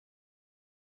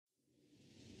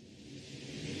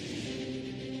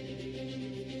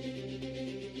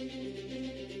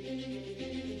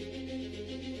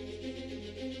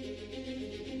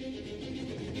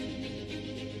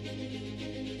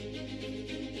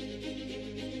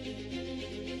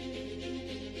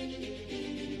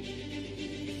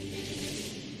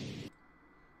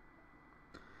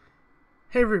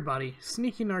Hey everybody,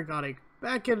 Sneaky Narcotic,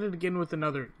 back at it again with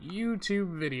another YouTube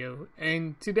video,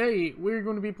 and today we're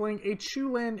going to be playing a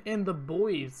Chulane and the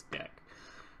Boys deck.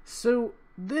 So,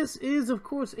 this is of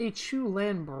course a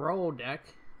Chulane Brawl deck,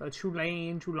 a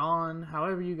Chulane,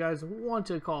 however you guys want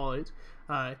to call it,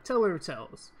 Teller of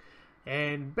Tells.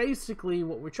 And basically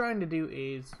what we're trying to do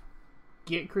is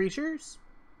get creatures,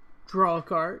 draw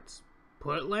cards,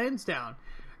 put lands down.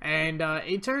 And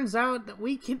it turns out that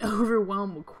we can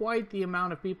overwhelm quite the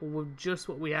amount of people with just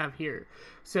what we have here.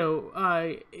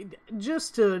 So,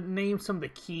 just to name some of the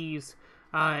keys,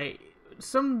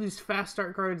 some of these fast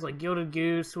start cards like Gilded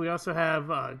Goose, we also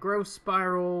have Growth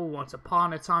Spiral, Once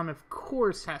Upon a Time, of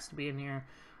course, has to be in here.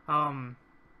 Silhana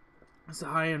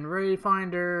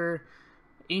Wayfinder,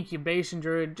 Incubation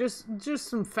Druid, just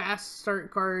some fast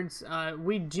start cards.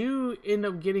 We do end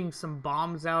up getting some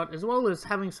bombs out, as well as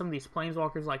having some of these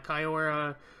planeswalkers like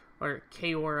Kiora, or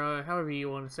Kiora, however you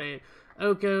want to say it,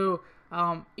 Oko,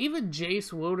 even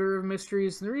Jace, Wielder of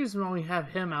Mysteries. And the reason why we have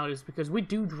him out is because we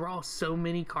do draw so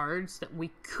many cards that we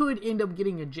could end up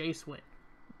getting a Jace win.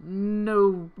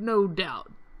 No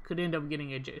doubt, could end up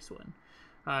getting a Jace win.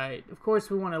 Of course,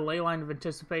 we want a Leyline of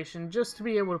Anticipation, just to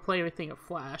be able to play everything at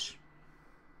Flash.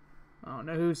 I don't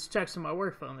know who's texting my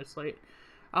work phone this late.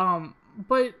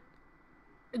 But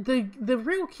the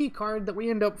real key card that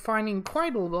we end up finding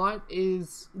quite a lot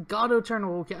is God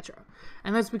Eternal Oketra.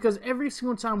 And that's because every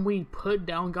single time we put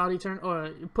down God Eternal, or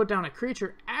put down a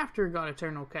creature after God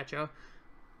Eternal Oketra,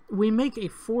 we make a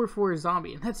 4/4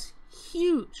 zombie. And that's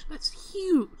huge. That's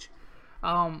huge.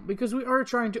 Because we are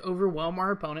trying to overwhelm our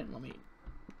opponent. Let me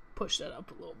push that up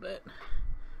a little bit.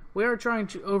 We are trying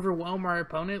to overwhelm our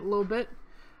opponent a little bit.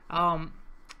 And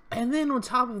then on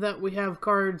top of that, we have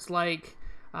cards like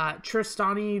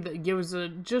Tristani that gives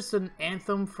just an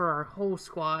anthem for our whole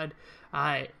squad.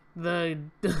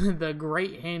 The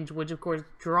Great Henge, which of course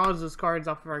draws us cards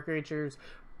off of our creatures,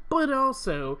 but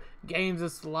also gains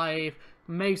us life,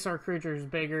 makes our creatures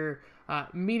bigger.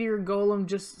 Meteor Golem,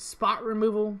 just spot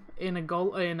removal in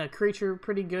a creature,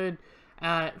 pretty good.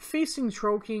 Feasting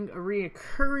Troll King, a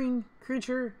reoccurring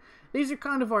creature. These are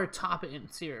kind of our top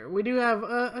ends here. We do have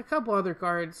a couple other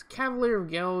cards. Cavalier of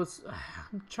Gales.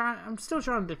 I'm still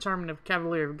trying to determine if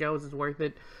Cavalier of Gales is worth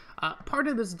it. Part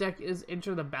of this deck is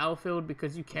enter the battlefield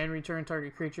because you can return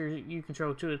target creature you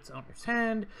control to its owner's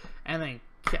hand and then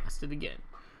cast it again.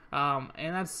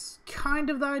 And that's kind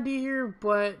of the idea here,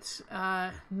 but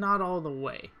not all the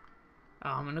way.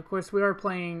 And of course, we are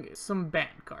playing some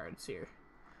banned cards here.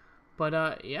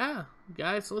 But, yeah,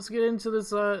 guys, let's get into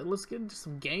this, let's get into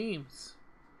some games.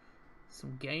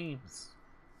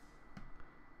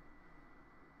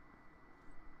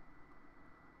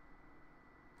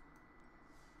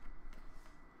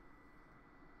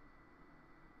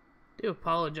 I do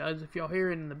apologize if y'all hear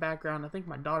it in the background. I think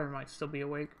my daughter might still be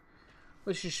awake.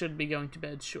 But she should be going to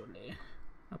bed shortly.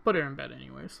 I'll put her in bed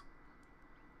anyways.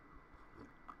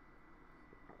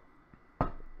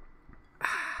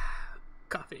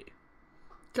 Coffee.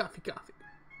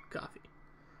 Coffee.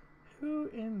 Who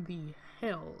in the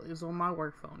hell is on my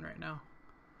work phone right now?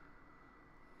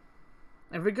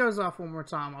 If it goes off one more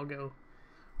time, I'll go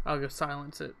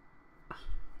silence it. I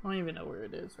don't even know where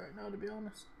it is right now, to be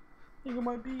honest. I think it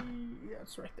might be, yeah,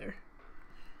 it's right there.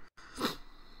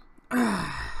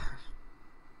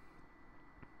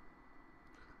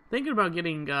 Thinking about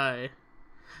getting,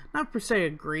 not per se a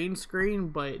green screen,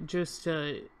 but just,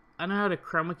 I know how to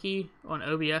chroma key on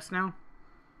OBS now.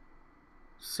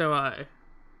 So, I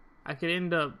could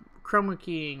end up chroma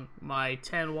keying my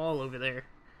 10 wall over there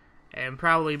and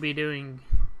probably be doing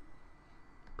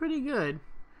pretty good.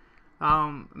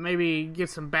 Maybe get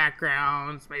some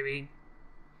backgrounds, maybe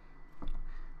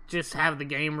just have the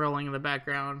game rolling in the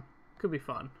background. Could be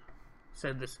fun.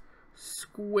 Said this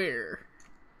square.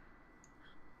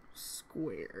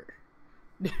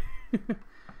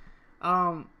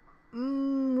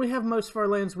 We have most of our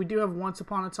lands. We do have Once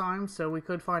Upon a Time, so we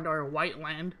could find our white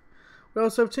land. We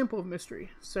also have Temple of Mystery,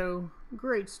 so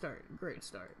great start.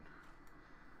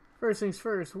 First things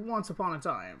first, Once Upon a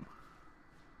Time.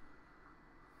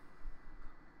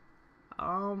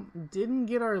 Didn't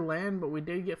get our land, but we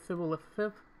did get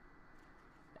Fblthp,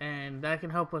 and that can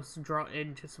help us draw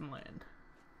into some land.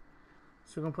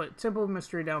 So we're going to put Temple of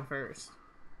Mystery down first.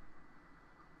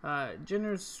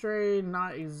 Generous Stray,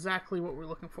 not exactly what we're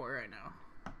looking for right now.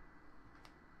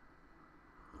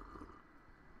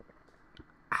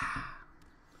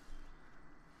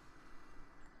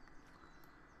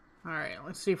 Alright,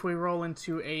 let's see if we roll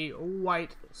into a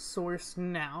white source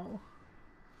now.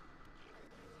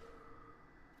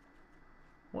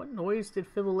 What noise did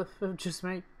Fblthp just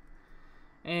make?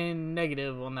 And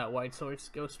negative on that White Source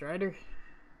Ghost Rider.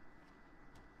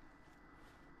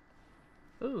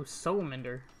 Ooh,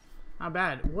 Soulmender. Not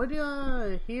bad. What,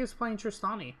 he is playing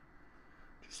Tristani.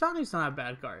 Tristani's not a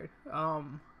bad card.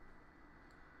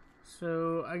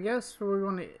 So I guess we're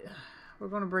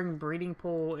gonna bring Breeding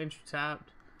Pool into tapped.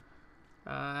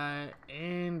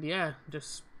 And yeah,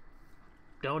 just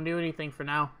don't do anything for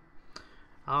now.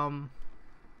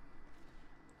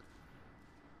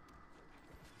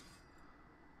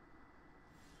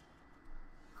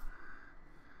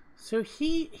 So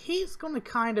he's going to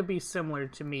kind of be similar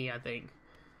to me, I think.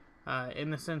 In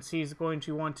the sense he's going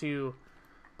to want to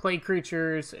play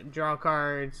creatures, draw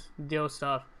cards, deal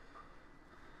stuff.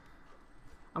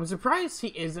 I'm surprised he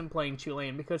isn't playing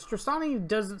Chulane, because Tristani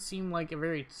doesn't seem like a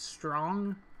very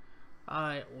strong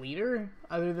leader,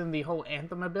 other than the whole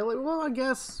Anthem ability. Well, I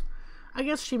guess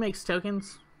she makes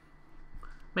tokens.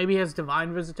 Maybe he has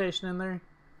Divine Visitation in there.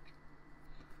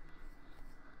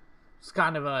 It's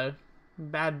kind of a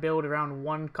bad build around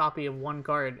one copy of one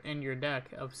card in your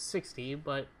deck of 60,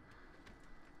 but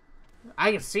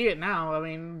I can see it now. I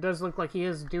mean, it does look like he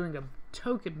is doing a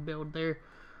token build there.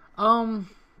 So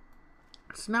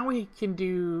now we can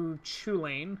do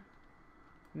Chulane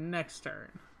next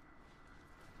turn.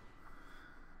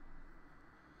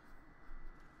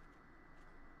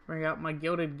 Bring out my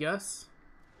Gilded Goose.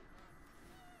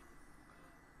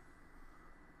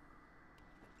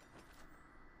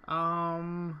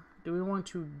 Do we want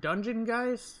to Dungeon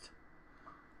Geist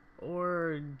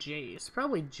or Jace?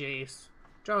 Probably Jace.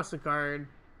 Draw us a card.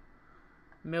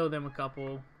 Mill them a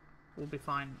couple. We'll be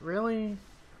fine. Really?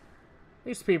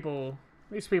 These people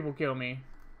kill me.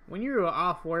 When you're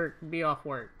off work, be off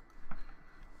work.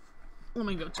 Let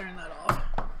me go turn that off.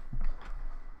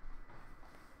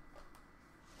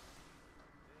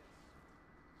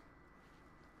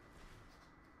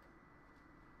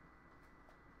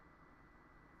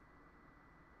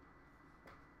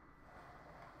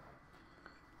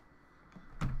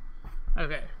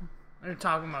 Okay, they're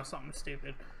talking about something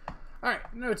stupid. Alright,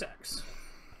 no text.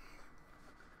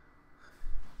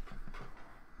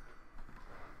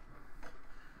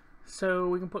 So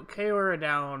we can put Kiora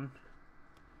down.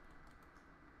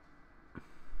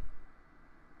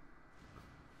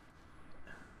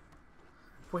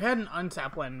 If we had an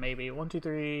untap land, maybe. 1, 2,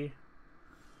 3.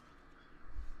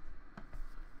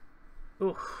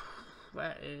 Oof,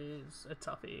 that is a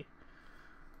toughie.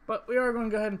 But we are going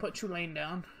to go ahead and put Chulane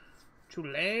down.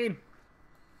 Chulane.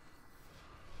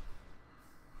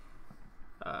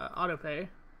 Auto pay.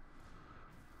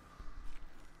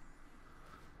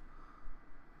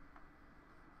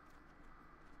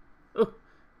 Oh,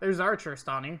 there's our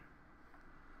Tristani.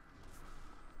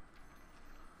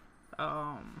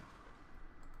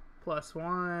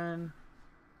 +1.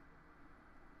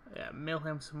 Yeah, mill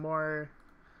him some more.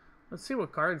 Let's see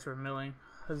what cards we're milling.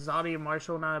 Hazadi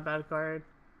Marshall, not a bad card.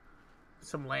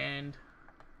 Some land.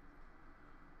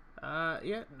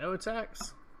 Yeah, no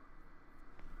attacks.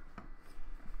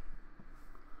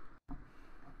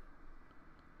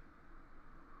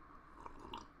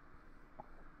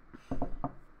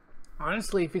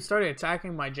 Honestly, if he started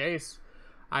attacking my Jace,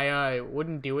 I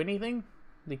wouldn't do anything,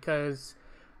 because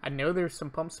I know there's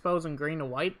some pump spells in green and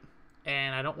white,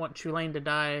 and I don't want Chulane to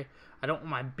die. I don't want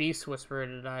my Beast Whisperer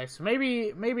to die. So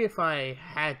maybe if I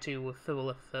had to with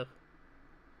Fblthp,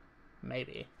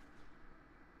 maybe.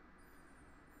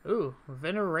 Ooh,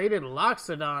 Venerated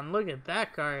Loxodon. Look at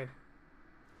that card.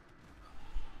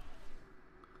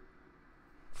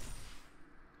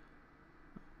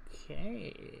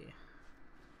 Okay.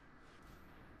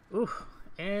 Ooh,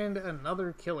 and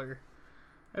another killer.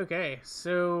 Okay,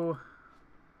 so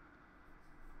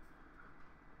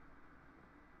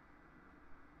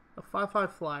a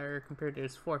 5/5 flyer compared to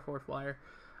his 4/4 flyer.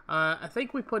 I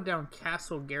think we put down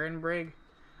Castle Garenbrig.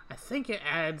 I think it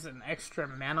adds an extra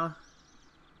mana.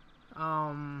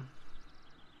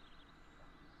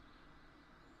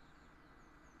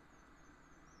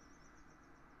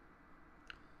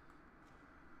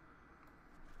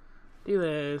 Do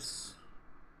this.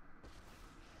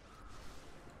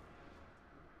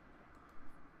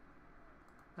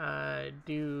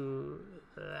 Do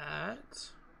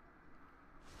that.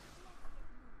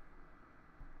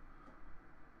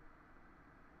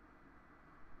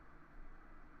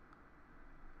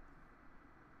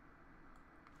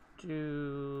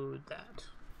 Do that.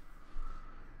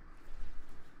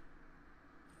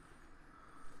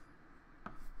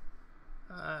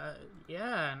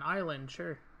 Yeah, an island,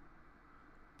 sure.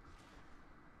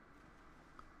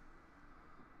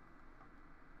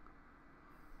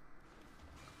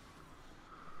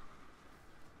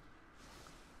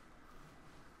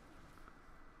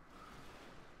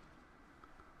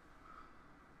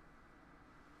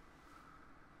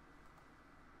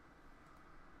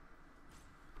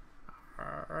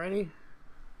 already?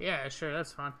 Yeah, sure,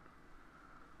 that's fine.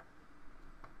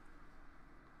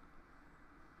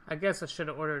 I guess I should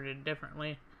have ordered it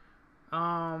differently.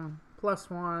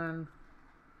 +1,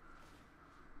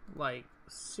 like,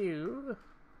 soothe.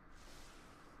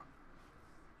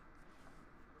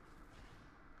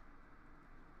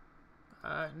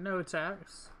 No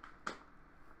attacks.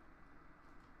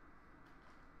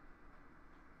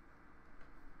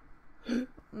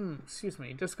 Excuse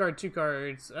me. Discard 2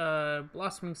 cards.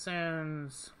 Blossoming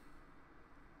Sands.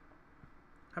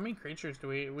 How many creatures do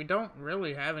we... We don't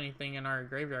really have anything in our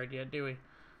graveyard yet, do we?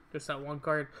 Just that 1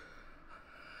 card.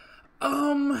 We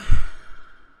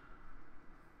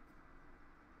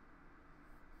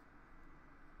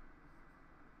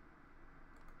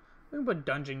can put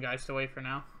Dungeon Geist away for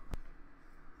now.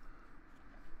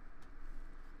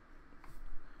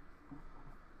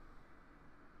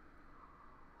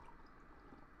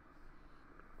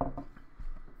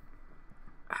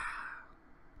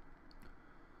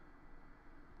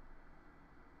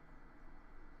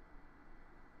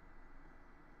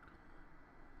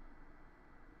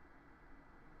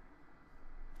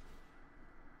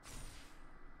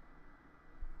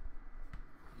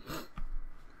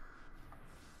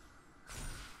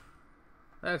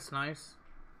 That's nice.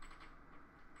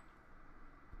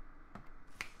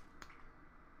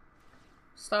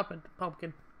 Stop it,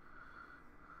 pumpkin.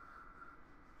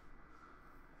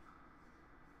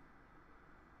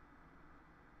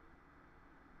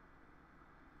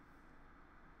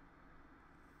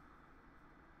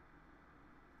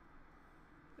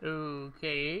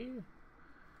 Okay.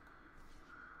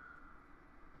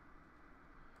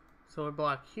 So we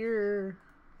block here,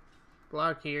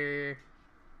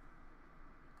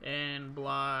 and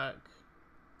block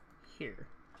here.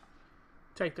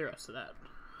 Take the rest of that.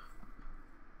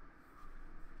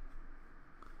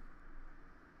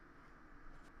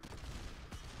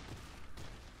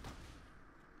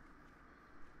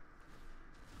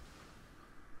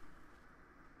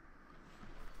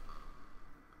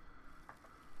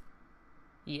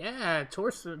 Yeah,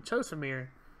 Tolsimir.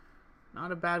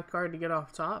 Not a bad card to get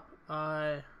off top.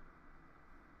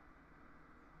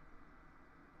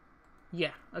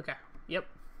 Yeah, okay. Yep.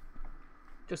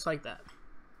 Just like that.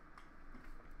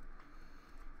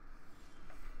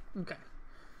 Okay.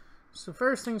 So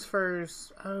first things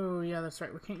first. Oh, yeah, that's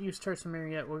right. We can't use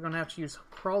Tolsimir yet. We're going to have to use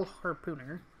Kraul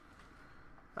Harpooner.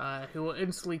 Who will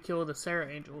instantly kill the Sarah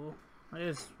Angel. That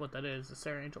is what that is, the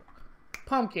Sarah Angel.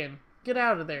 Pumpkin, get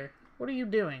out of there. What are you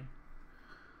doing?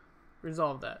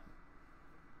 Resolve that.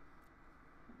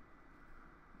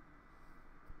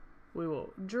 We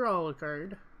will draw a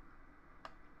card.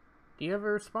 Do you have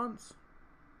a response?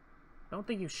 I don't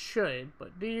think you should,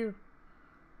 but do you?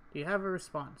 Do you have a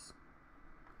response?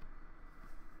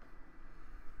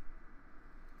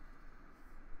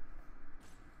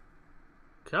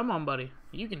 Come on, buddy.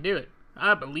 You can do it.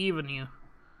 I believe in you.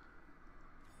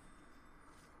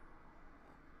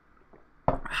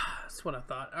 That's what I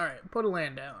thought. Alright, put a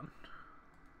land down.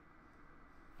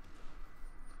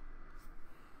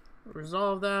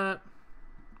 Resolve that.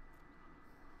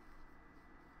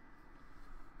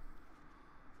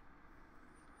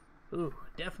 Ooh,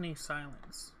 Deafening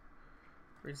Silence.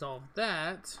 Resolve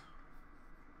that.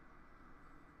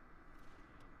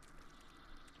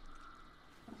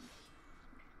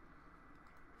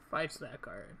 Fights that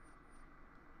card.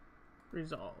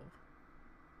 Resolve.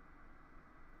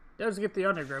 Does get the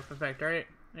Undergrowth effect, right?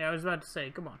 Yeah, I was about to say,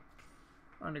 come on.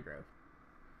 Undergrowth.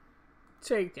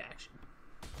 Take action.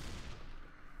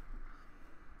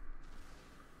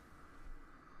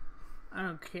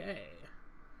 Okay.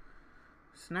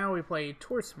 So now we play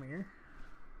Tolsimir.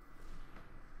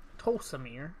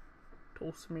 Tolsimir.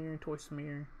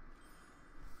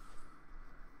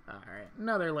 Alright,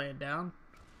 another land down.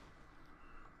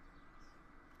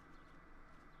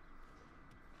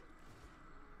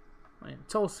 When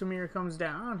Tolsimir comes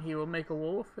down, he will make a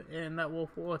wolf, and that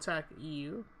wolf will attack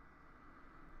you.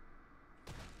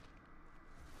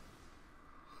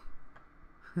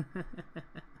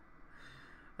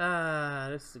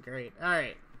 This is great.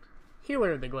 Alright.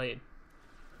 Healer of the Glade.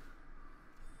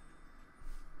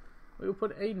 We will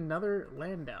put another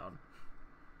land down.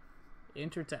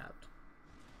 Enter tapped.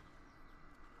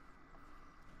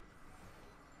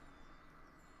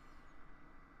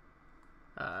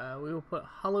 We will put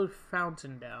Hollowed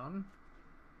Fountain down.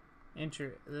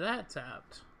 Enter that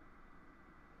tapped.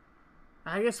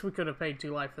 I guess we could have paid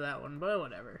 2 life for that one, but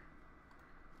whatever.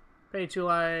 Pay 2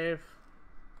 life.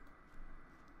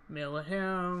 Mill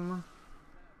him.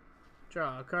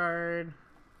 Draw a card.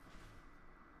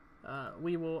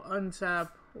 We will untap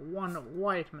 1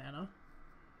 white mana.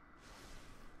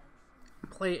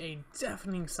 play a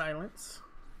Deafening Silence,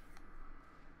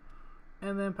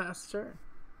 and then pass the turn.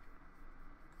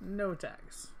 No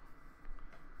attacks.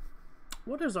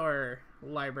 What is our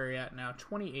library at now?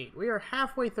 28. We are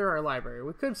halfway through our library.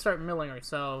 We could start milling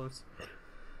ourselves,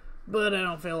 but I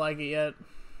don't feel like it yet.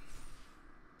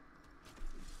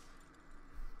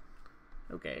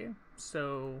 Okay,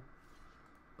 so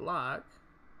block.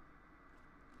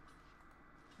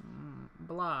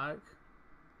 Block.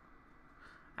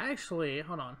 Actually,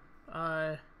 hold on.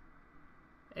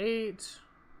 8.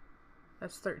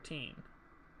 That's 13.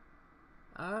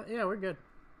 Yeah, we're good.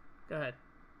 Go ahead.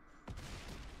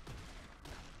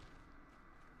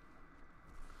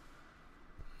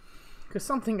 Because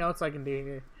something else I can do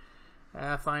here,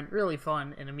 I find really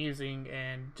fun and amusing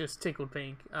and just tickled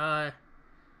pink.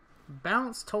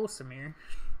 Bounce Tolsimir.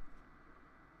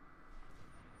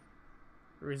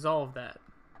 Resolve that.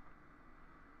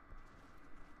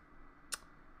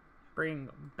 Bring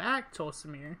back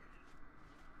Tolsimir.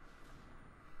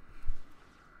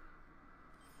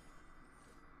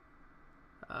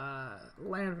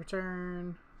 Land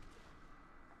return.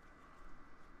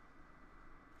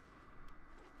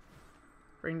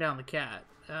 Bring down the cat.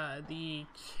 The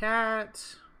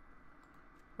cat,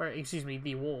 or excuse me,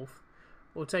 the wolf,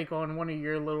 will take on one of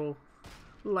your little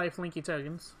lifelinky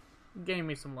tokens. Gain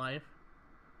me some life.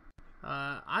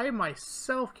 I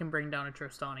myself can bring down a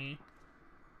Trostani.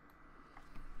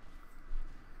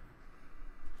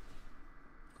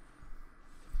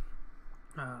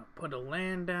 Put a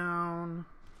land down.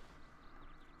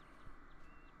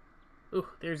 Ooh,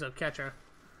 there's Oketra.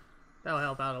 That'll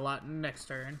help out a lot next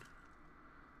turn.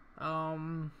 Yeah,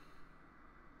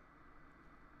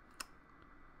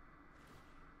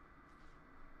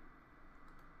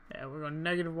 we're going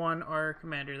 -1 our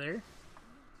commander there.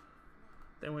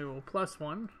 Then we will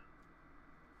 +1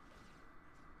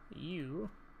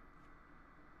 you.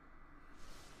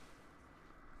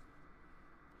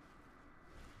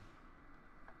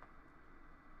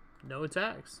 No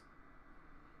attacks.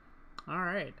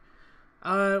 Alright.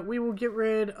 We will get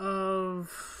rid of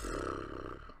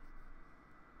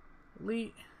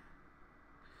Elite.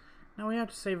 Now we have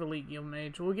to save Elite Guild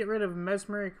Mage. We'll get rid of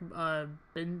Mesmerizing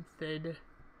Benthid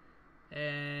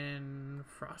and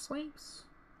Frost Lynx.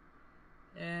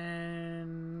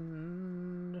 And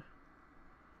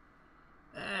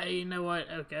you know what?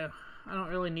 Oko. I don't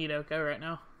really need Oko right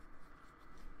now.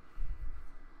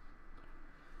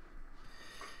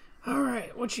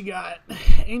 Alright, what you got?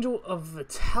 Angel of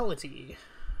Vitality.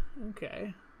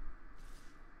 Okay.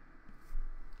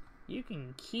 You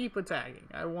can keep attacking.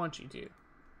 I want you to.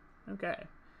 Okay.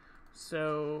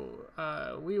 So,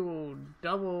 we will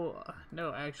double...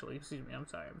 no, actually, excuse me. I'm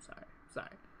sorry.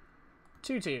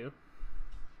 2/2.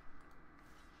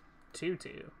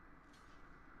 2/2.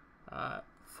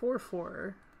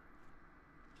 4/4.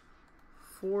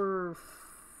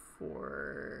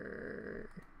 4/4.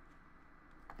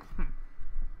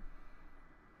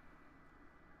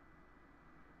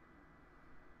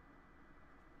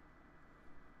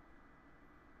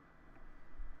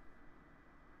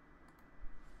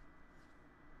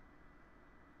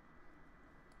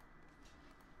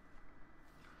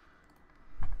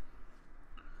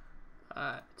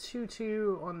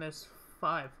 2/2 on this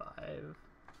 5/5.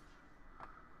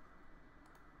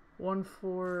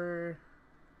 1/4.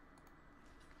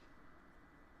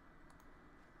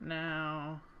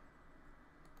 Now,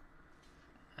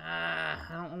 I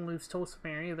don't want to lose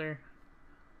Tolsimir either.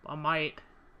 I might.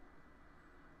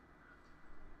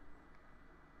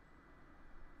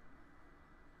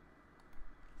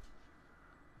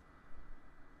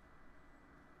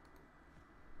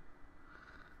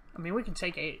 I mean, we can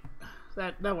take 8.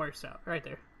 That works out right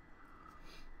there.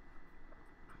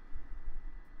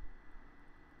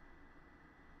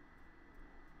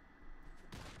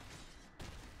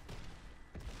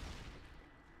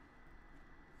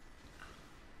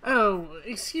 Oh,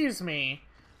 excuse me.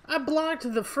 I blocked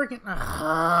the freaking.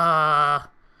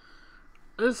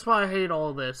 This is why I hate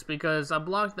all this, because I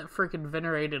blocked that freaking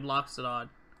Venerated Loxodon.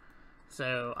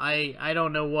 So I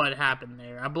don't know what happened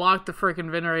there. I blocked the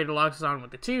freaking Venerated Loxodon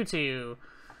with the 2/2.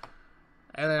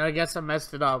 And then I guess I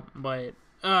messed it up, but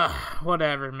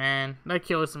whatever, man. That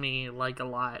kills me like a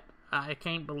lot. I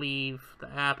can't believe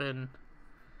that happened.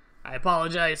 I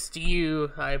apologize to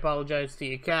you. I apologize to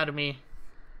the Academy.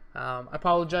 I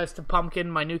apologize to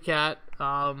Pumpkin, my new cat.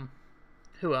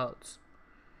 Who else?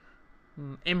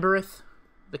 Embereth,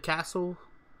 the castle.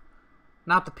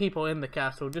 Not the people in the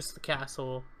castle, just the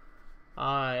castle.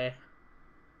 And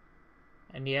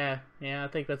yeah, I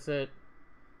think that's it.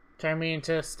 Turn me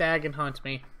into a stag and hunt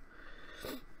me.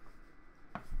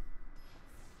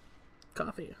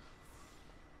 Coffee.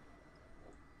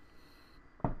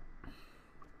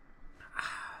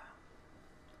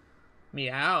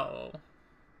 Meow.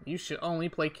 You should only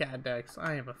play cat decks.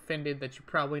 I am offended that you're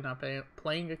probably not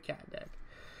playing a cat deck.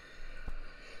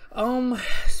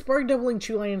 Spark Doubling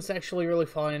Chulane is actually really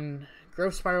fun.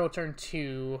 Growth Spiral turn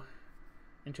 2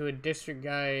 into a District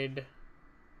Guide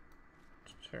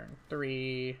turn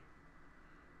 3.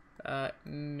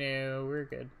 No, we're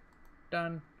good.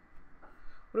 Done.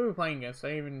 What are we playing against? I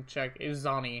didn't even check. It's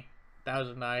Zani.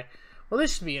 1000 eye. Well,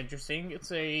 this should be interesting.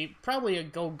 It's probably a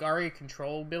Golgari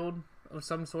control build of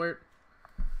some sort,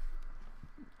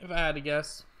 if I had to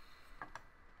guess.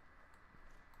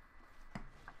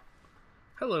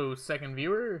 Hello, second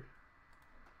viewer.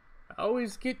 I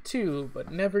always get 2,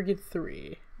 but never get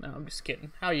 3. No, I'm just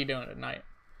kidding. How you doing tonight?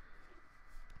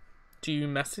 Do you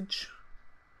message?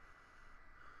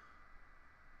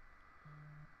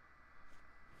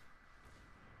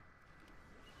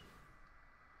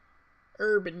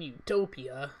 Urban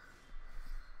Utopia.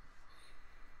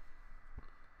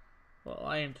 Well,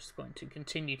 I am just going to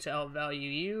continue to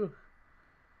outvalue you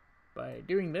by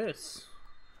doing this.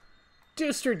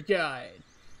 District Guide.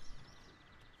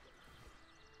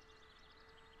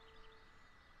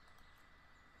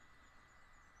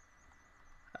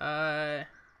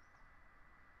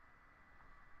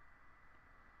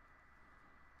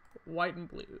 White and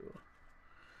blue.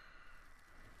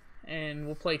 And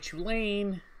we'll play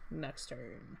Chulane next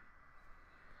turn.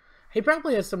 He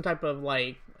probably has some type of,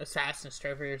 like, Assassin's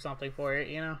Trophy or something for it,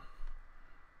 you know?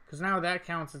 Because now that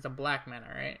counts as a black mana,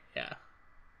 right? Yeah.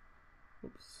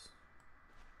 Oops.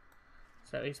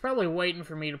 So he's probably waiting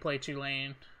for me to play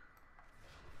Chulane,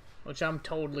 which I'm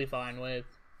totally fine with.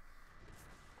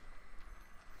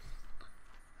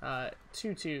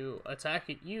 2/2, attack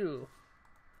at you.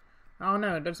 Oh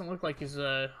no, it doesn't look like he's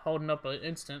holding up an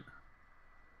instant.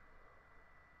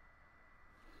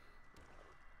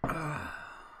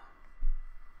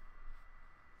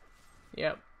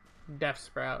 Yep. Death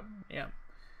Sprout. Yep.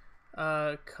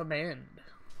 Command.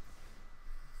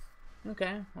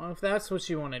 Okay, well, if that's what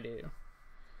you want to do,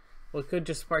 we could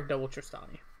just Spark Double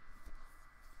Tristani.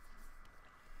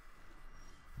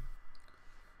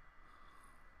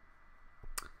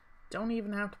 Don't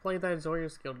even have to play that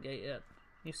Azorius Guildgate yet.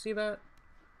 You see that?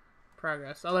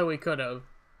 Progress. Although we could have.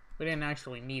 We didn't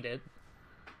actually need it.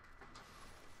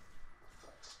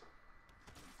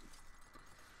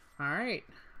 Alright.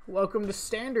 Welcome to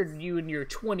Standard, you and your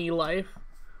 20 life.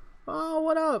 Oh,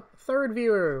 what up? Third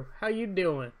viewer. How you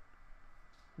doing?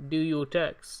 Do your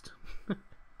text.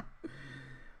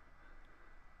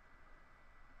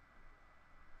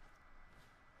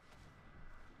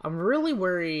 I'm really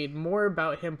worried more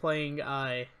about him playing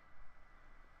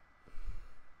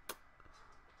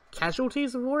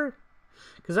Casualties of War,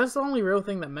 because that's the only real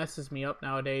thing that messes me up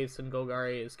nowadays in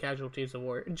Golgari is Casualties of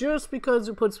War, just because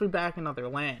it puts me back in another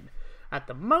land. At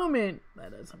the moment, that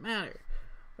doesn't matter,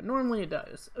 but normally it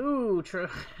does. Ooh, true.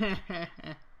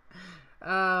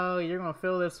 Oh, you're gonna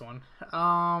feel this one.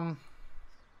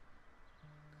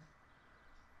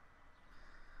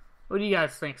 What do you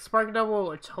guys think? Spark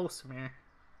Double or Tolsimir?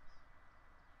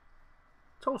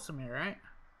 Tolsimir, right?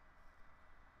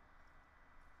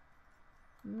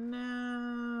 No.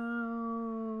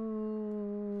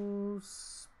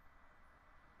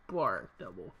 Spark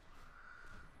Double.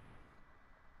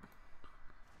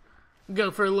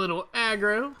 Go for a little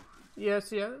aggro.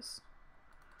 Yes, yes.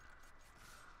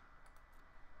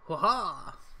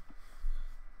 Waha!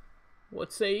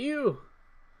 What say you?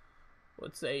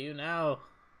 What say you now?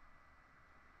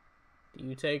 Do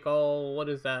you take all, what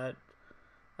is that?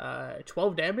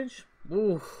 12 damage?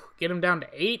 Ooh, get him down to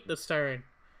 8 this turn.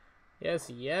 Yes,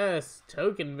 yes.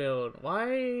 Token build.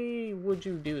 Why would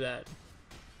you do that?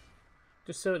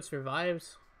 Just so it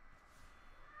survives?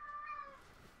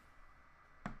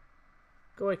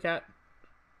 Go away, cat.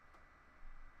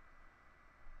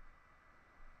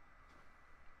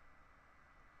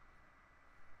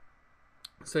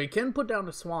 So you can put down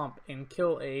a swamp and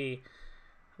kill a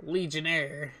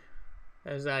legionnaire,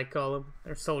 as I call them.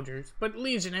 They're soldiers, but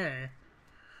legionnaire.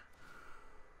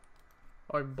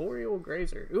 Arboreal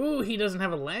Grazer. Ooh, he doesn't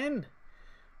have a land?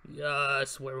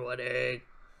 Yes, we're winning.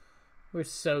 We're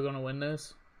so gonna win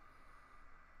this.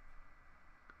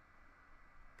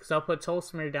 Because I'll put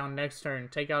Tolsimir down next turn,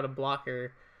 take out a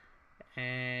blocker,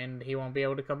 and he won't be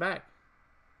able to come back.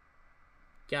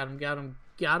 Got him, got him,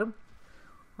 got him.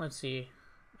 Let's see.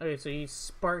 Okay, so he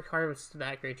Spark Harvest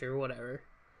that creature, whatever.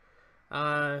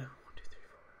 1, 2, 3, 4.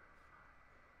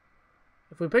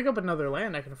 If we pick up another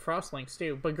land, I can Frost Lynx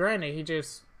too. But granted, he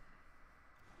just...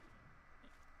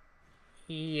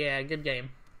 Yeah, good game.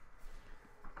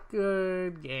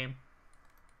 Good game.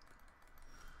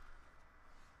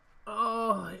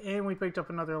 Oh, and we picked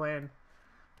up another land.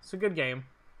 It's a good game.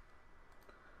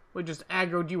 We just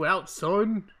aggroed you out,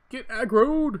 son. Get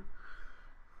aggroed.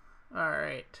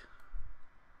 Alright.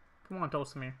 Come on,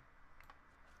 Tolsimir.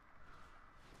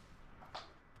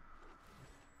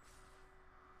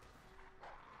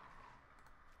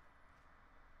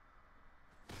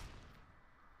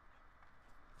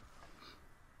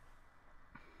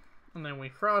 And then we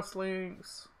Frost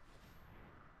Lynx.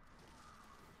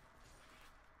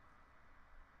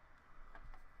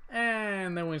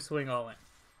 And then we swing all in.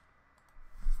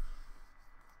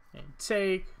 And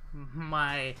take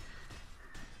my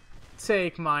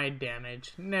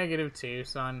damage. -2,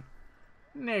 son.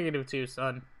 -2,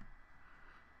 son.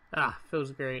 Ah,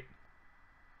 feels great.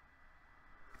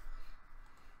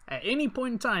 At any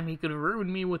point in time, he could have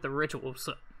ruined me with a Ritual of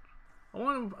Soot. I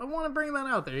want to bring that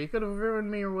out there. He could have ruined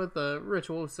me with a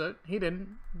Ritual of Soot. He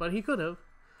didn't, but he could have.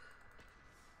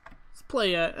 Let's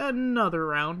play another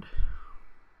round.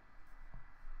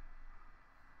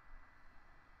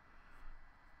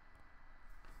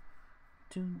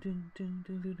 Dun dun dun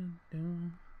dun dun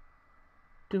dun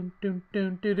dun dun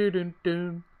dun dun dun dun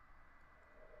dun.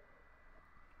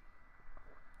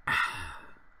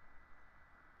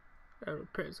 They're a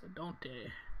present, don't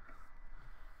they?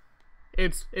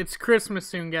 It's Christmas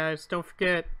soon, guys. Don't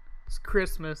forget, it's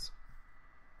Christmas.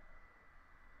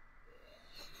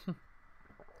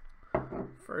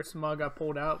 First mug I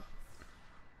pulled out.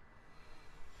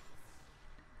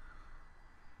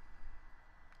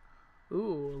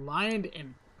 Ooh, lion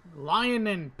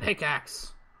and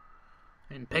pickaxe.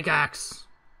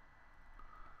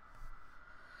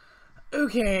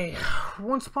 Okay,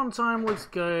 Once Upon a Time looks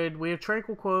good. We have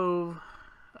Tranquil Cove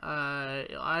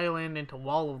Island into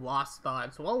Wall of Lost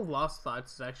Thoughts. Wall of Lost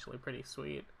Thoughts is actually pretty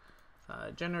sweet.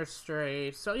 Generous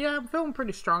Stray. So yeah, I'm feeling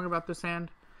pretty strong about this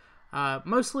hand.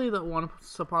 Mostly the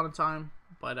Once Upon a Time,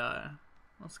 but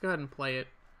let's go ahead and play it.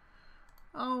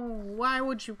 Oh, why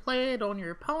would you play it on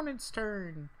your opponent's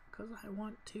turn? 'Cause I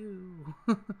want to.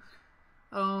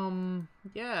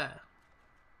 Yeah.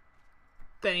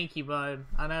 Thank you, bud.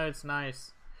 I know it's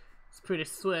nice. It's pretty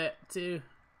sweet, too.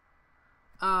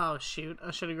 Oh, shoot.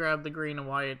 I should have grabbed the green and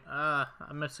white.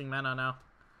 I'm missing mana now.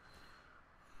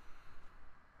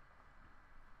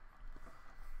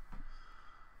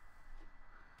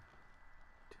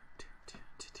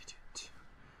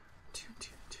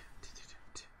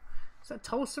 Is that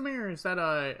Tolsimir or is that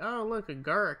a... Oh, look, a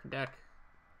Garruk deck.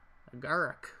 A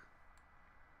Garruk.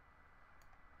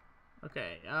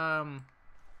 Okay,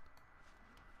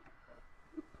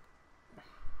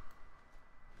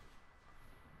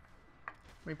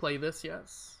 replay this,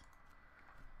 yes.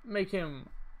 Make him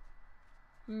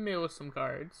mill some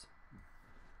cards.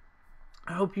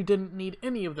 I hope you didn't need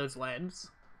any of those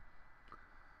lands.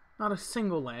 Not a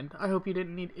single land. I hope you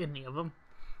didn't need any of them.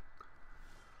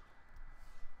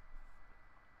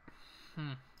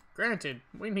 Granted,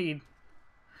 we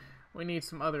need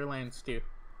some other lands too.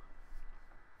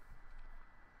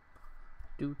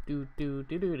 Do.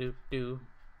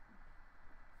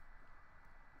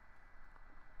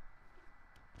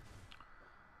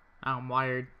 I'm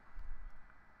wired.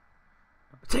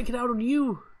 Take it out on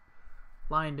you!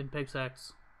 Lion and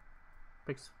Pixaxe.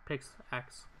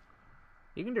 Pixaxe.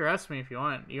 You can duress me if you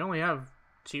want. You only have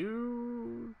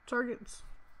 2 targets?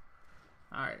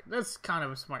 Alright, that's kind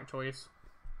of a smart choice.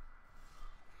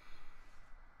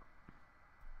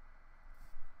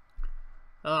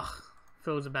 Ugh,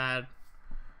 feels bad.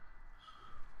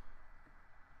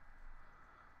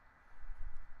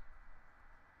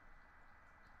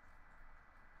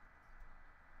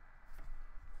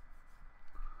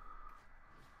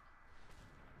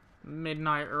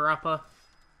 Midnight Rapper.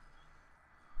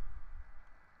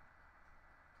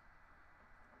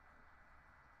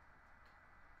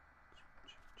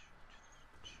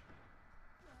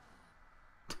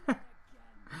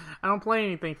 I don't play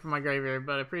anything from my graveyard,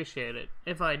 but I appreciate it.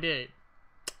 If I did,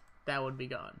 that would be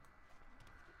gone.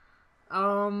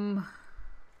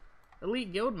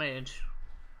 Elite Guild Mage.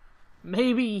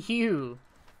 Maybe you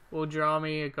will draw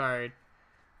me a card.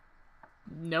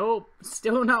 Nope,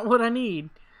 still not what I need.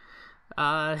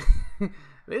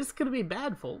 This is gonna be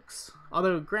bad, folks.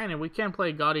 Although, granted, we can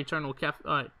play God Eternal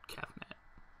God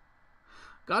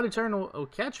Eternal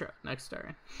Oketra next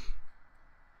turn.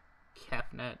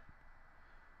 Cafnet.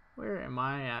 Where am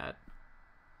I at?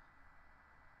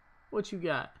 What you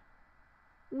got?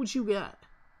 What you got?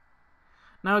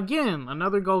 Now again,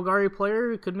 another Golgari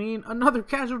player could mean another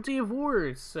Casualty of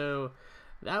Wars, so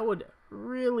that would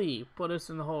really put us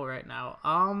in the hole right now.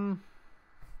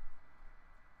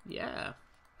 Yeah.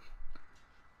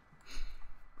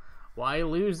 Why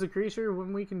lose the creature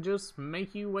when we can just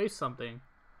make you waste something?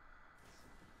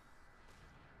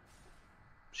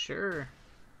 Sure.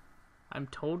 I'm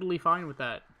totally fine with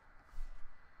that.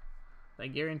 I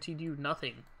guaranteed you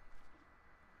nothing.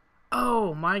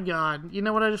 Oh my god. You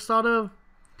know what I just thought of?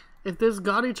 If this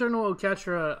God Eternal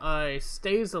Oketra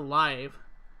stays alive,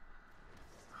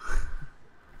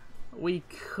 we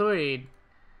could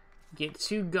get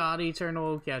 2 God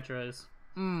Eternal Oketras.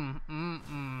 And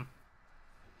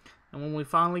when we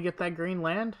finally get that green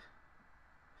land,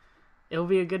 it'll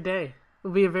be a good day.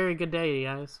 It'll be a very good day,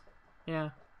 guys. Yeah.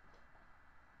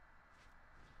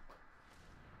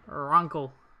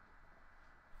 Rankle.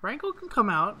 Rankle can come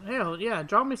out. Hell, yeah,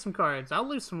 draw me some cards. I'll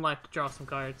lose some life to draw some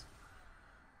cards.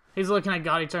 He's looking at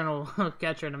God Eternal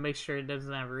Oketra to make sure it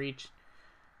doesn't have reach.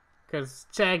 Because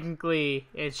technically,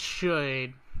 it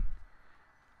should.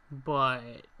 But...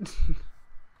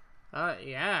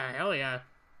 yeah, hell yeah.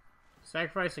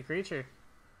 Sacrifice a creature.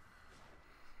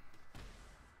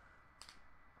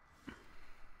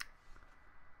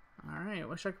 Alright,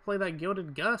 wish I could play that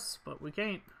Gilded Goose, but we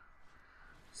can't.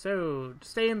 So, to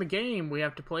stay in the game, we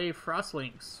have to play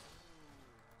Frostlings.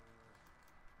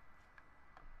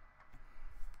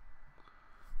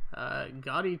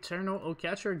 God Eternal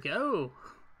Oketra, go!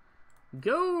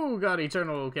 Go, God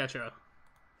Eternal Oketra!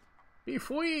 Be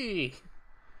free!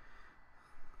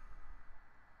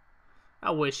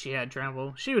 I wish she had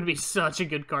Trample. She would be such a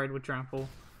good card with Trample.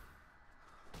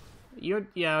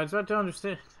 Yeah, I was about to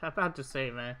understand. I'm about to say,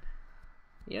 man.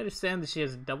 You understand that she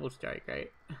has a double strike,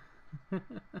 right? The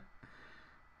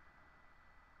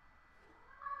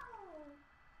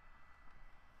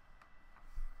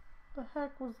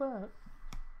heck was that?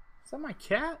 Is that my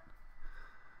cat?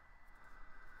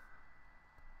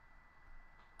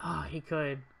 Oh, he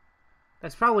could.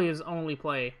 That's probably his only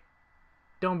play.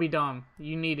 Don't be dumb.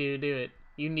 You need to do it.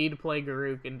 You need to play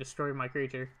Garruk and destroy my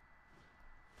creature.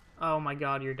 Oh my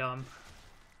god, you're dumb.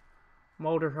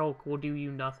 Molder Hulk will do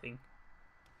you nothing.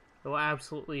 It will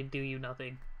absolutely do you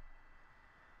nothing.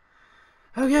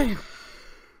 Okay.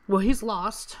 Well, he's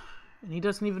lost. And he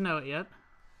doesn't even know it yet.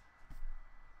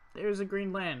 There's a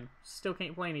green land. Still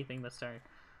can't play anything this turn.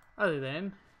 Other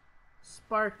than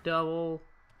Spark Double.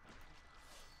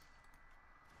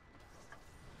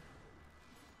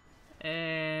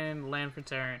 And land for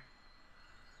turn.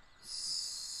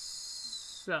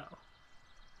 So.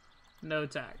 No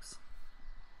attacks.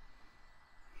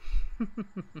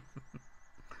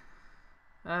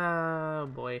 Oh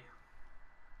boy.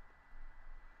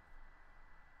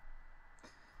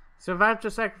 So if I have to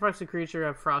sacrifice a creature, I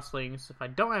have Frostlings. If I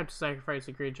don't have to sacrifice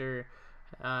a creature,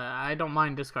 I don't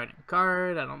mind discarding a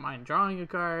card. I don't mind drawing a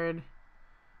card.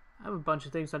 I have a bunch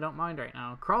of things I don't mind right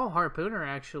now. Kraul Harpooner,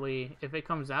 actually, if it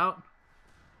comes out.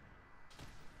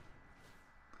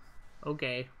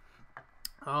 Okay.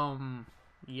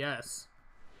 Yes.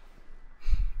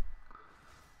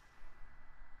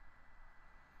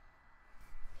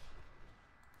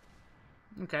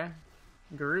 Okay.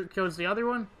 Garruk kills the other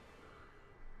one?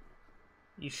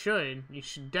 You should. You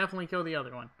should definitely kill the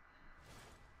other one.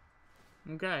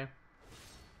 Okay.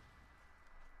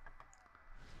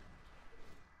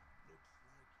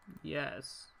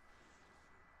 Yes.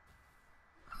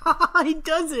 He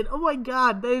does it! Oh my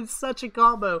god, that is such a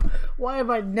combo. Why have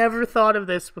I never thought of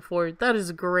this before? That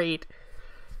is great.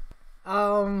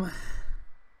 Yeah,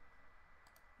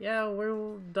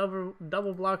 we'll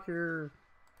double block your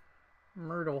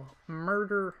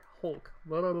murder Hulk.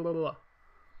 Blah, blah, blah, blah.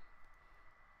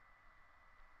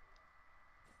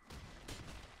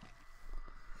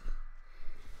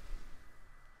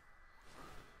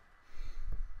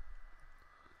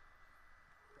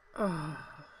 I'm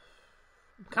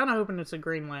kind of hoping it's a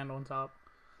green land on top.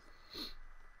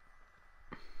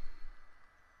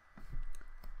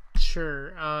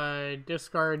 Sure,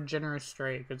 discard Generous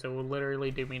Stray, because it will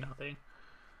literally do me nothing.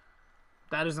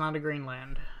 That is not a green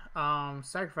land.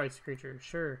 Sacrifice a creature,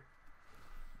 sure.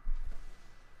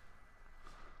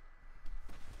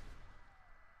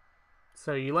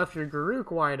 So you left your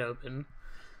Garruk wide open.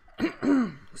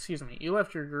 Excuse me. You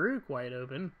left your Garruk wide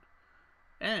open.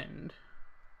 And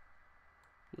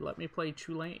you let me play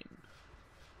Chulane.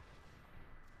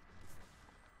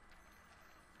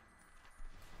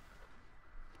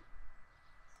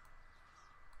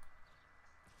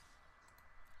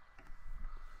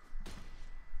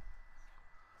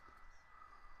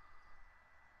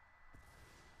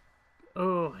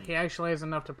 Oh, he actually has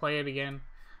enough to play it again.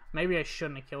 Maybe I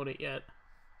shouldn't have killed it yet.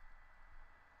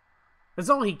 That's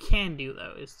all he can do,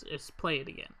 though, is play it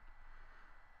again.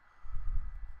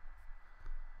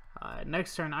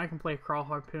 Next turn, I can play Kraul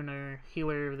Harpooner,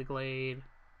 Healer of the Glade.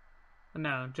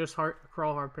 No, just Kraul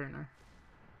Harpooner.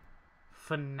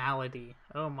 Finality.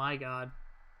 Oh my god.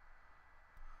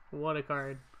 What a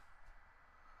card.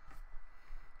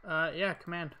 Yeah,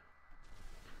 command.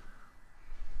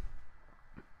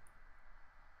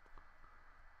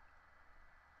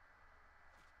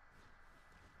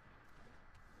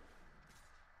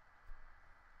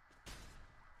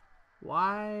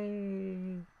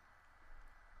 Why?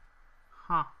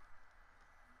 Huh.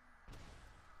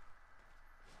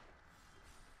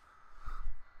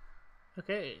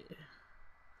 Okay.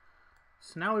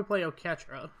 So now we play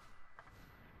Oketra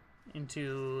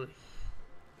into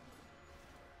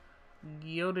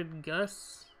Gilded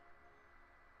Goose.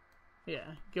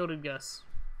 Yeah, Gilded Goose.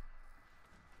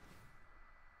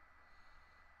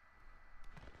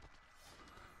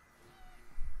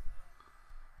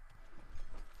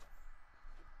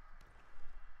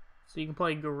 So you can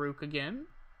play Garruk again.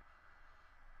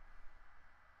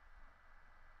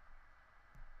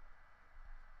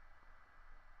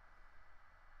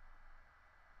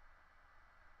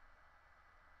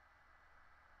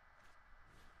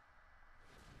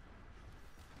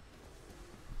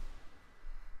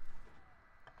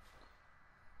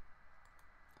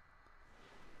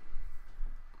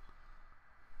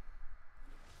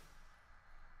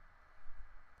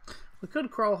 We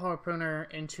could Kraul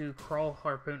Harpooner into Kraul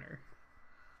Harpooner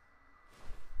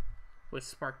with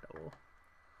Spark Double.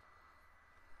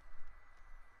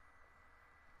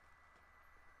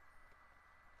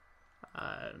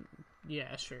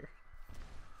 Yeah, sure.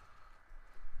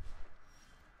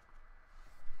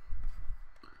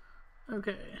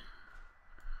 Okay.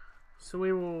 So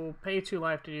we will pay 2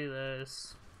 life to do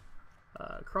this.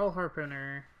 Kraul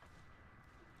Harpooner.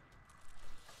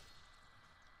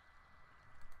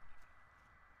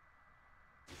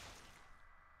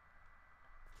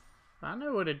 I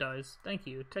know what it does. Thank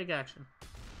you. Take action.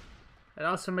 It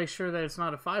also makes sure that it's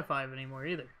not a 5/5 anymore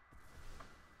either.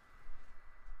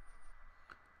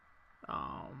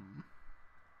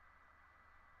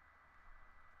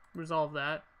 Resolve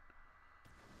that.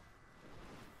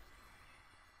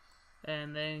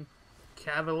 And then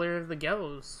Cavalier of the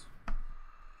Gales.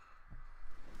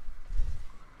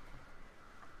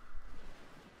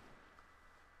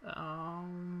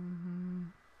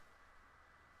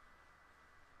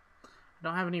 I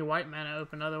don't have any white mana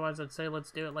open, otherwise I'd say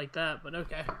let's do it like that, but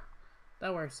okay.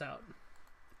 That works out.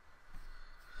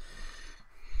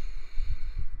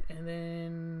 And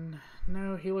then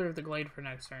no Healer of the Glade for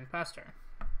next turn. Pass turn.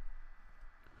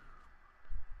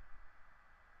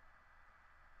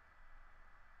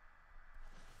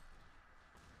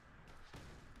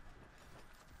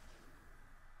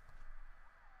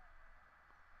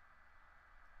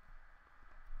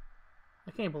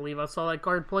 I can't believe I saw that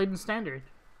card played in Standard.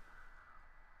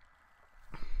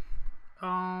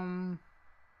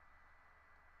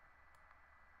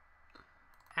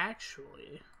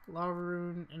 Actually,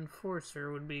 Law-Rune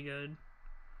Enforcer would be good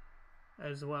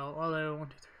as well. Although, 1,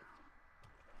 2,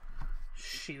 3.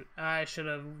 Shoot, I should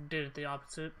have did it the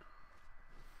opposite.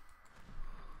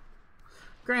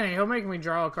 Granted, he'll make me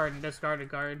draw a card and discard a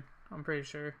card. I'm pretty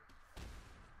sure.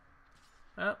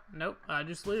 Oh, nope, I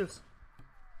just lose.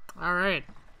 Alright.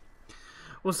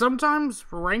 Well, sometimes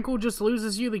Rankle just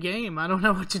loses you the game. I don't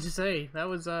know what to say. That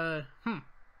was, that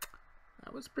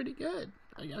was pretty good,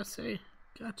 I gotta say.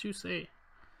 Got to say.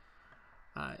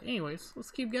 Anyways, let's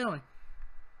keep going.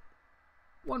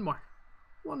 One more.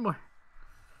 One more.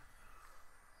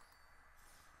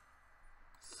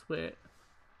 Sweet.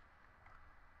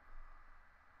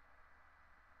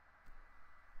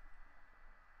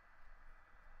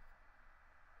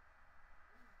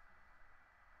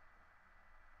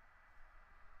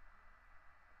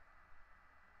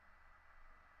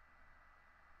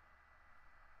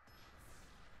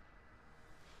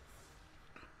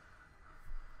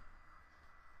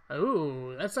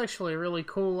 Oh, that's actually a really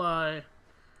cool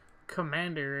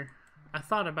commander. I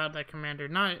thought about that commander.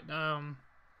 Not I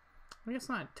guess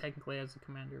not technically as a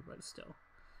commander, but still.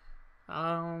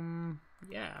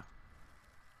 Yeah.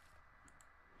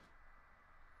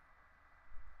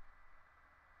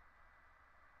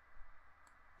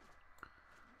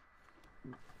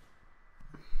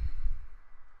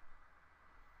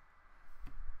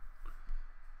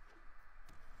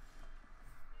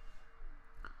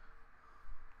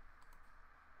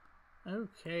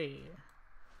 Okay.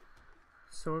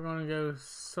 So we're gonna go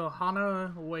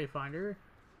Silhana Wayfinder.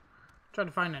 Try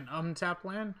to find an untapped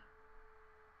land.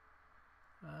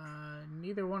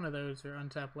 Neither one of those are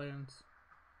untapped lands.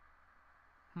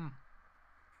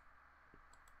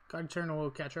 Card turn to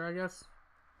Oketra, I guess.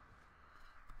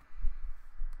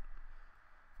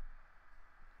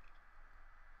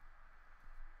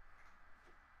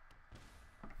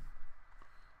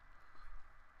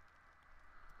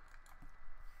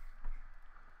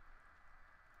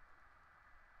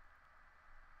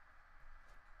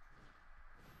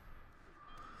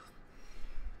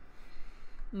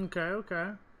 Okay,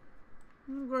 okay.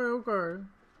 Okay.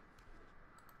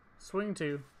 Swing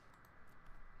 2.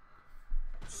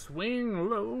 Swing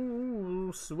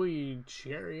low, sweet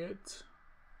chariot.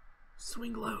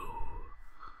 Swing low.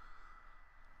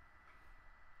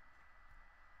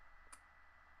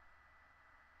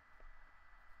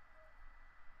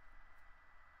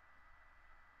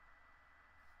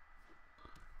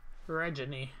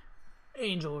 Reginy,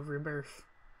 Angel of Rebirth.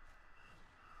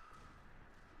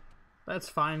 That's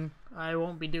fine. I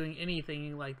won't be doing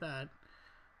anything like that.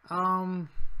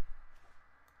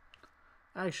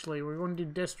 Actually, we're going to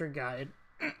do District Guide.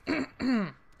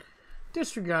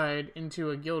 District Guide into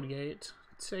a Guild Gate.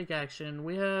 Take action.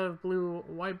 We have blue,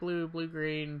 white, blue, blue,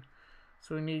 green.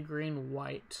 So we need green,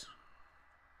 white.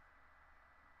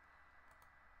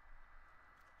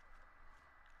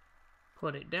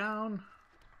 Put it down.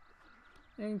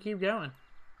 And keep going.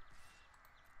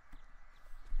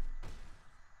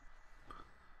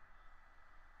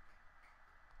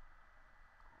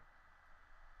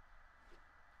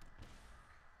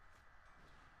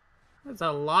 That's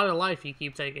a lot of life you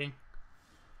keep taking.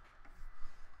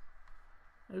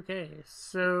 Okay,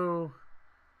 so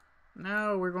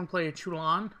now we're going to play a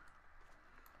Chulane.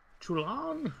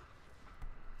 Chulane.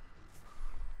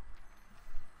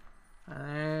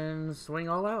 And swing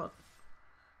all out.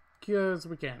 Because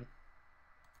we can.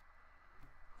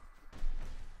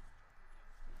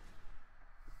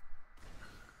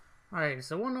 Alright,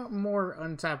 so one more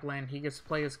untapped land. He gets to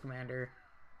play his commander.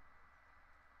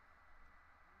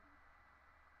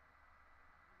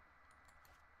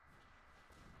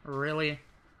 Really?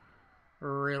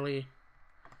 Really?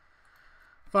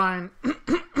 Fine.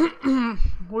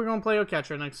 We're gonna play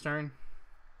Oketra next turn.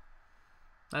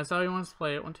 That's how he wants to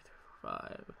play it. 1, 2, 3, 4,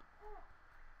 5.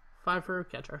 5 for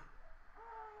Oketra.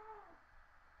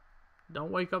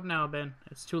 Don't wake up now, Ben.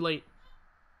 It's too late.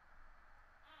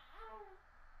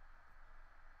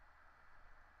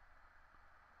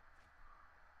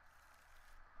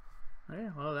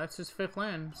 Yeah, well, that's his 5th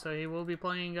land, so he will be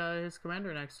playing his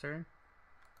commander next turn.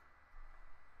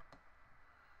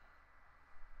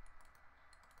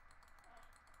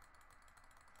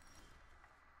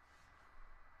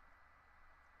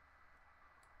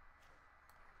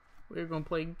 We're going to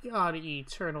play God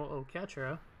Eternal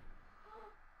Oketra.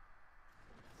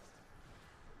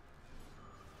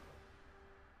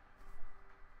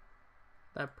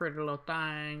 That pretty little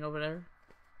thing over there.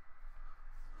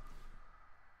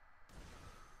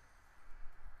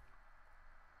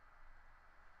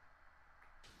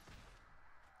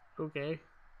 Okay.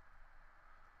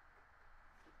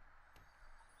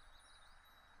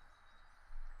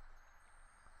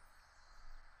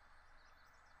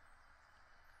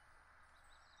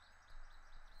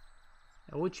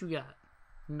 Now what you got?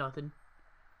 Nothing.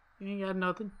 You ain't got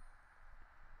nothing.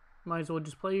 Might as well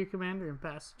just play your commander and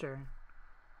pass the turn.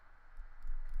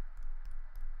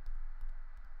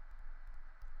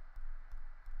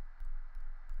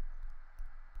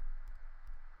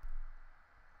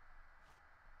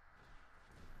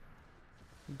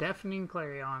 Deafening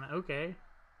Clarion, okay.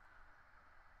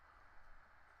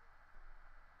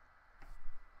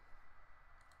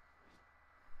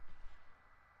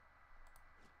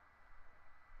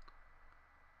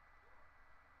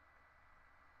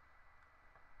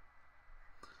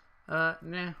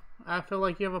 Nah. I feel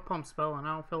like you have a pump spell and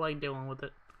I don't feel like dealing with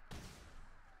it.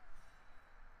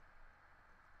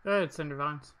 Go ahead,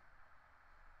 Cindervines.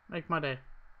 Make my day.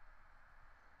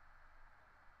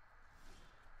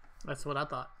 That's what I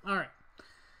thought. Alright.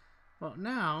 Well,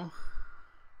 now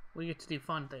we get to do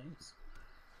fun things.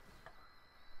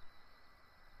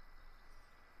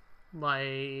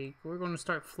 Like, we're going to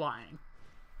start flying.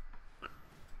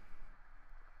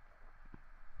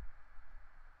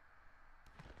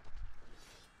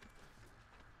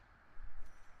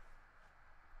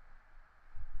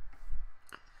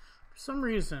 For some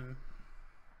reason,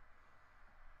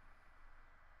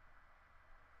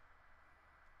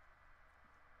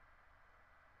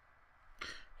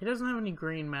 he doesn't have any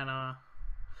green mana.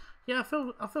 Yeah,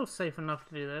 I feel safe enough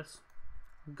to do this.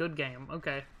 Good game.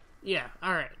 Okay. Yeah.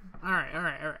 All right.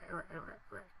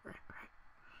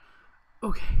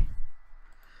 Okay.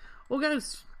 Well,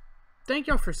 guys, thank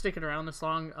y'all for sticking around this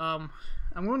long. I'm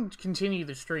going to continue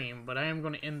the stream, but I am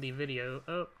going to end the video.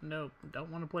 Oh no,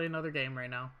 don't want to play another game right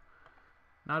now.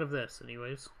 Not of this,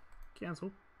 anyways.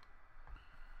 Cancel.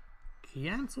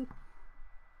 Cancel.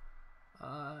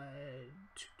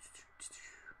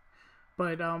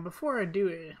 But before I do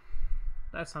it,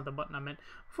 that's not the button I meant.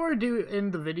 Before I do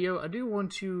end the video, I do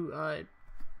want to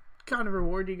kind of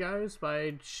reward you guys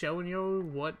by showing you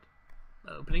what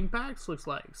opening packs looks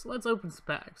like. So let's open some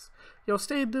packs. Y'all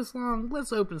stayed this long,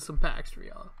 let's open some packs for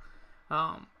y'all.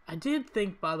 I did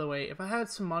think, by the way, if I had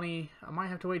some money, I might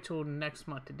have to wait till next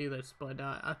month to do this, but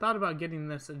I thought about getting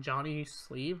this a Johnny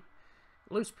sleeve.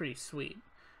 It looks pretty sweet.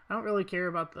 I don't really care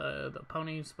about the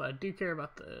ponies, but I do care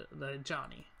about the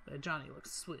Johnny. The Johnny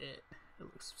looks sweet. It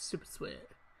looks super sweet.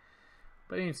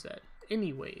 But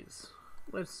anyways,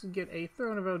 let's get a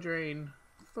Throne of Eldraine.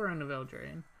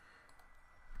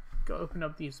 Go open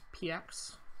up these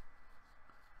PX.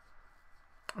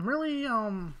 I'm really,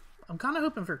 I'm kind of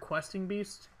hoping for Questing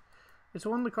Beast. It's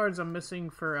one of the cards I'm missing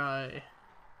for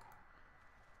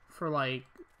like,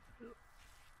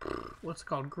 what's it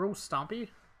called? Gross Stompy?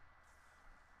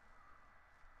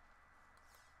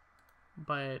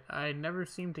 But I never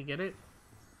seem to get it.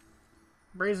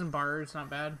 Brazen Bar is not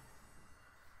bad.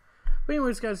 But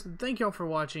anyways, guys, thank y'all for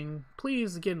watching.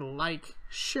 Please, again, like,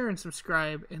 share, and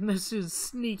subscribe. And this is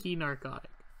Sneaky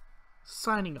Narcotic,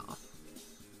 signing off.